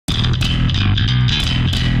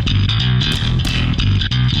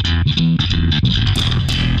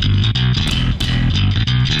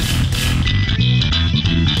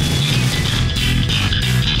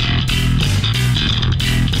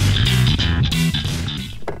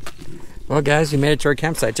Well, guys, we made it to our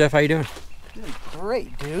campsite. Jeff, how you doing? Doing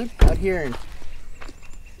great, dude. Out here, and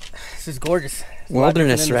this is gorgeous.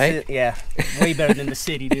 Wilderness, right? Yeah, way better than the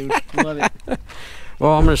city, dude. Love it.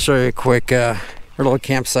 Well, I'm going to show you a quick our little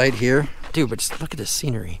campsite here. Dude, but just look at this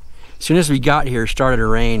scenery. As soon as we got here, it started to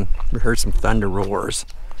rain. We heard some thunder roars.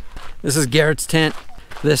 This is Garrett's tent.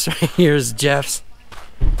 This right here is Jeff's.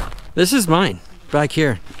 This is mine, back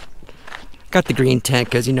here. Got the green tent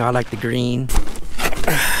because, you know, I like the green.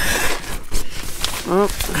 Oh,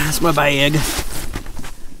 that's my bag.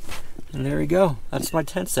 And there we go. That's my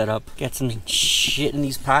tent setup. Got some shit in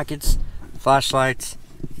these pockets. Flashlights.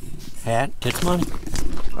 Hat. Get some money.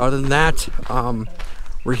 Other than that,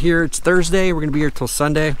 we're here. It's Thursday. We're going to be here till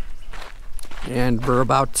Sunday. And we're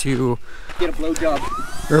about to... Get a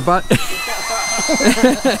blowjob. We're about...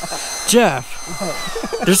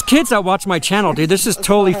 Jeff, there's kids that watch my channel, dude. This is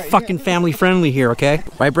totally fucking family friendly here, okay?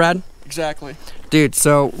 Right, Brad? Exactly. Dude,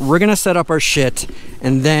 so we're gonna set up our shit,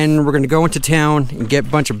 and then we're gonna go into town and get a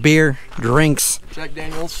bunch of beer, drinks. Jack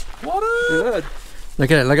Daniels. What up? Good.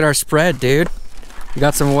 Look at our spread, dude. We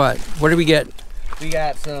got some what? What did we get? We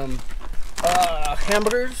got some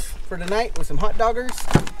hamburgers for tonight with some hot doggers,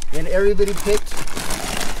 and everybody picked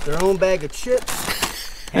their own bag of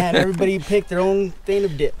chips, and everybody picked their own thing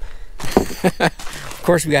of dip. Of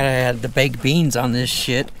course, we gotta add the baked beans on this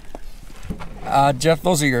shit. Jeff,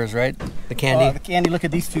 those are yours, right? The candy? The candy, look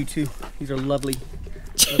at these two too. These are lovely,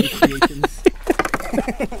 lovely creations.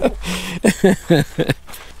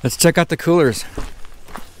 Let's check out the coolers.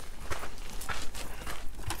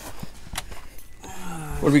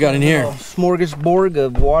 What do we got in here? Smorgasbord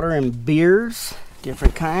of water and beers,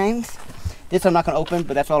 different kinds. This I'm not gonna open,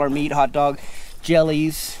 but that's all our meat, hot dog,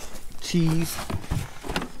 jellies, cheese.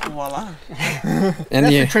 Voila. And that's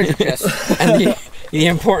the treasure chest. And the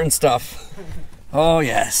important stuff. Oh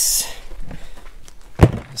yes.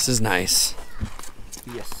 This is nice.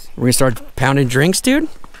 Yes. We're gonna start pounding drinks, dude?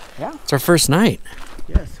 Yeah. It's our first night.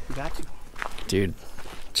 Yes, we got you. Dude,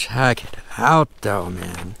 check it out though,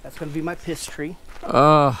 man. That's gonna be my piss tree.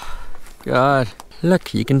 Oh, God.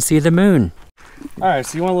 Look, you can see the moon. Alright,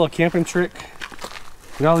 so you want a little camping trick?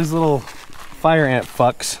 We got all these little fire ant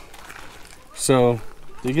fucks. So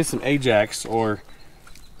you get some Ajax, or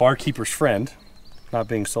Barkeeper's Friend, not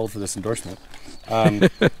being sold for this endorsement.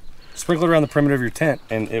 Sprinkle it around the perimeter of your tent,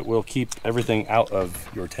 and it will keep everything out of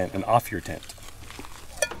your tent and off your tent.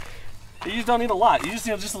 You just don't need a lot. You just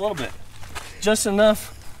need just a little bit. Just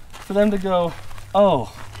enough for them to go,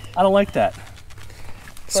 oh, I don't like that.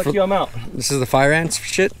 Fuck you, I'm out. This is the fire ants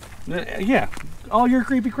shit? Yeah, all your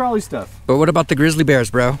creepy crawly stuff. But what about the grizzly bears,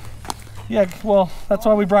 bro? Yeah, well, that's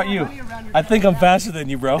why we brought you. I think I'm faster than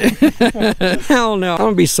you, bro. Hell no. I'm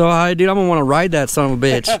gonna be so high, dude. I'm gonna wanna ride that son of a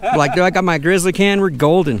bitch. Like, dude, I got my grizzly can, we're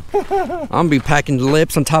golden. I'm gonna be packing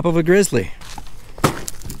lips on top of a grizzly.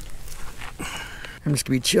 I'm just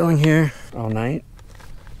gonna be chilling here all night.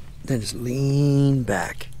 Then just lean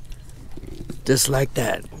back. Just like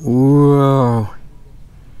that. Whoa.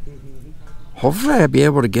 Hopefully I'll be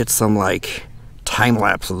able to get some, like, time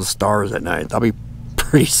lapse of the stars at night. That'll be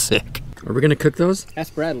pretty sick. Are we gonna cook those?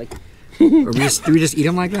 That's Bradley. Or do we just eat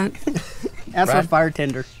them like that? That's our fire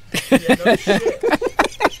tender.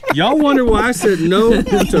 Y'all wonder why I said no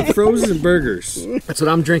to frozen burgers. That's what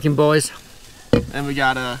I'm drinking, boys. And we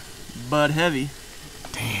got a Bud Heavy.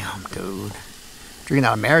 Damn, dude. Drinking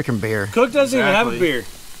that American beer. Cook doesn't even have a beer.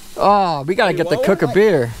 Oh, we gotta get the cook a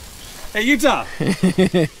beer. Hey, Utah.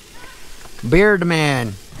 Beer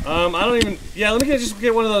demand. I don't even. Yeah, let me just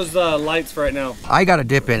get one of those lights for right now. I got a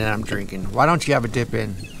dip in and I'm drinking. Why don't you have a dip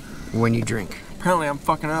in when you drink? Apparently I'm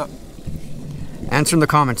fucking up. Answer in the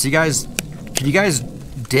comments. Can you guys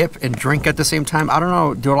dip and drink at the same time? I don't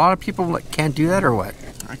know. Do a lot of people like, can't do that or what?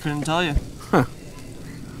 I couldn't tell you. Huh.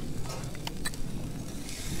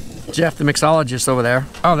 Jeff, the mixologist over there.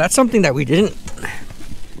 Oh, that's something that we didn't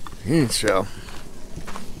show.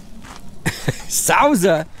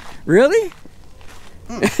 Sauza? Really?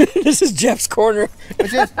 This is Jeff's corner.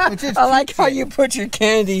 I like how you put your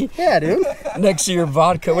candy dude. next to your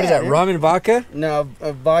vodka. What is that, rum and vodka? No,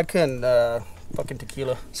 vodka and fucking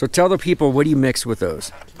tequila. So tell the people, what do you mix with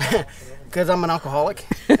those? Because I'm an alcoholic.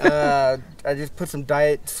 I just put some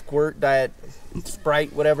Diet Squirt, Diet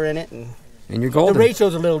Sprite, whatever in it. And you're golden. the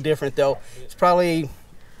ratio's a little different, though. It's probably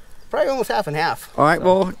almost half and half. All right,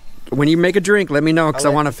 well, when you make a drink, let me know because I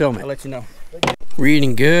want to film I'll it. let you know. We're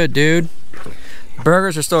eating good, dude.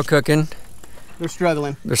 Burgers are still cooking. They're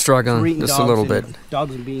struggling. They're struggling just a little bit.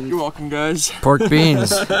 Dogs and beans. You're welcome, guys. Pork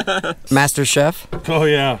beans. Master Chef. Oh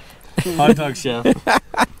yeah, hot dog chef.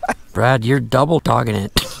 Brad, you're double dogging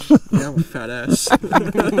it. Yeah, I'm a fat ass.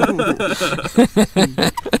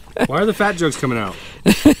 Why Why are the fat jokes coming out?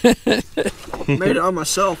 Made it on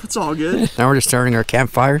myself. It's all good. Now we're just starting our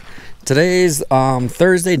campfire. Today's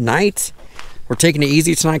Thursday night. We're taking it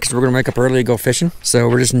easy tonight because we're going to wake up early to go fishing. So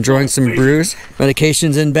we're just enjoying some brews.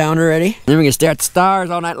 Medication's inbound already. Then we can stare at the stars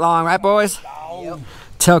all night long, right boys? Yep.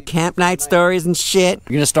 Tell camp night stories and shit.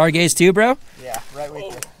 You gonna stargaze too, bro? Yeah, right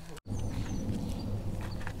with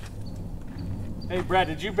you. Hey, Brad,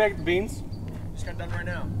 did you bake the beans? Just got done right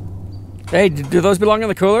now. Hey, do those belong in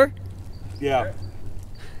the cooler? Yeah.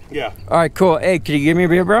 Yeah. All right, cool. Hey, can you give me a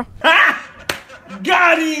beer, bro?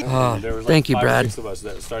 Got him! Oh, There was thank you, 5 or Brad. 6 of us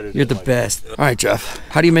that started You're in, the like, best. All right, Jeff.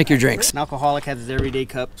 How do you make your drinks? An alcoholic has his everyday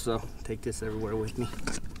cup, so take this everywhere with me.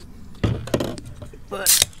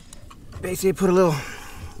 But basically put a little,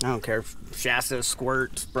 I don't care, Shasta,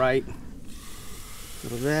 Squirt, Sprite, a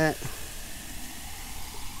little of that.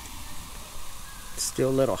 It's still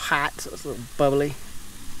a little hot, so it's a little bubbly.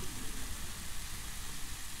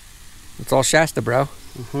 It's all Shasta, bro.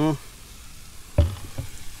 Mm-hmm.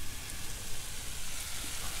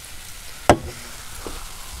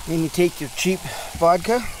 Then you take your cheap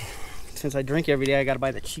vodka. Since I drink every day, I gotta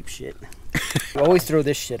buy the cheap shit. You always throw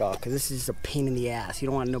this shit off, because this is just a pain in the ass. You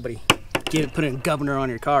don't want nobody putting a governor on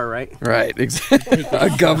your car, right? Right, exactly.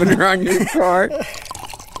 A governor on your car.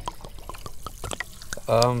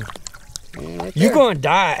 Right You there. gonna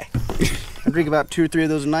die. I drink about 2 or 3 of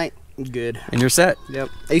those a night. I'm good. And you're set. Yep.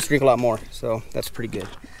 I used to drink a lot more, so that's pretty good.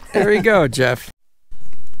 There you go, Jeff.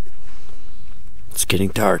 It's getting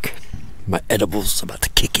dark. My edible's about to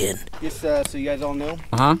kick in. Just so you guys all know,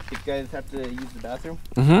 Uh-huh. if you guys have to use the bathroom,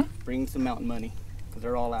 Mm-hmm. bring some mountain money, because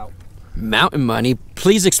they're all out. Mountain money.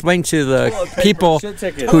 Please explain to the people Shit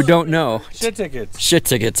tickets. who don't know. Shit tickets. Shit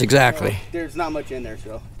tickets, exactly. There's not much in there,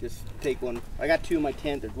 so just take one. I got 2 in my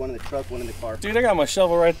tent. There's one in the truck, one in the car. Dude, I got my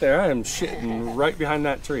shovel right there. I am shitting right behind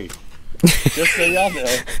that tree. Just so y'all know.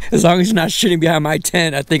 As long as you're not shitting behind my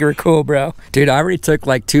tent, I think we're cool, bro. Dude, I already took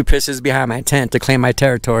like 2 pisses behind my tent to claim my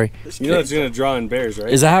territory. You know it's gonna draw in bears, right?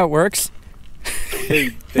 Is that how it works?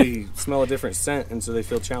 They smell a different scent, and so they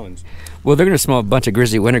feel challenged. Well, they're gonna smell a bunch of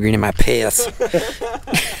grizzly wintergreen in my piss.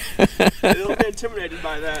 They'll be intimidated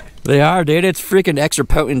by that. They are, dude. It's freaking extra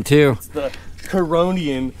potent too. It's the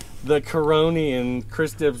Coronian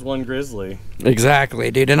Chris Dibbs 1 Grizzly.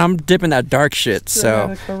 Exactly, dude. And I'm dipping that dark shit,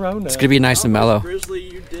 so Corona. it's gonna be nice and mellow. Grizzly,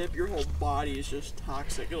 you dip, your whole body is just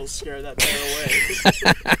toxic. It'll scare that bear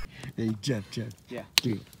away. Hey, Jeff. Yeah.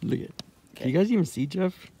 Dude, look at. Can you guys even see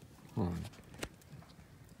Jeff? Hold on.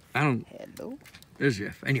 I don't. Hello. There's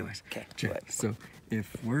Jeff. Anyways, Okay. Jeff. So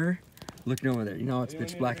if we're looking over there, you know it's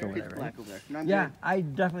pitch black over there, right? Black over there. No, I'm Yeah, good. I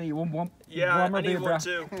definitely want. Yeah, want more I need beer, bro. one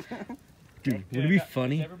too. Dude, would it be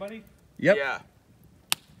funny? Everybody? Yep. Yeah.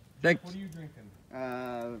 Like, What are you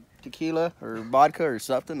drinking? Tequila or vodka or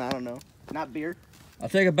something. I don't know. Not beer. I'll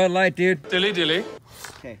take a Bud Light, dude. Dilly.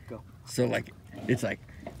 Okay, go. So like, it's like,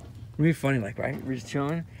 it'd be funny, like, right? We're just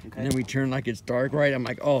chilling, and then we turn like it's dark, right? I'm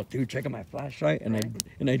like, oh, dude, check out my flashlight, and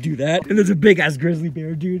I do that, and there's a big ass grizzly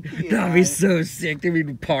bear, dude. That'd be so sick. Then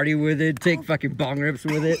we'd party with it, take fucking bong rips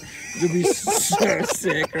with it. It'd be so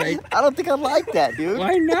sick, right? I don't think I like that, dude.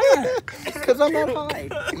 Why not? Because I'm not high.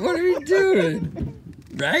 What are we doing?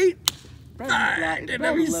 Right? Alright,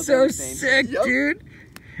 that'd be so sick, dude.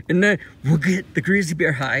 And then we'll get the grizzly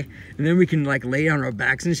bear high, and then we can like lay on our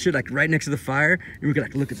backs and shit, like right next to the fire, and we can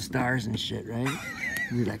like look at the stars and shit, right?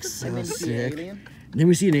 We're like so sick. And then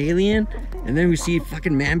we see an alien, and then we see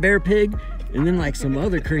fucking man bear pig, and then like some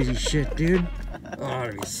other crazy shit, dude. Oh,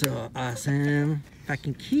 that'd be so awesome.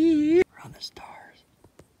 Fucking cute. We're on the stars.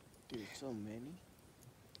 Dude, so many.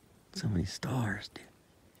 So many stars, dude.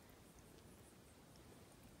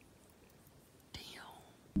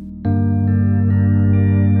 Damn.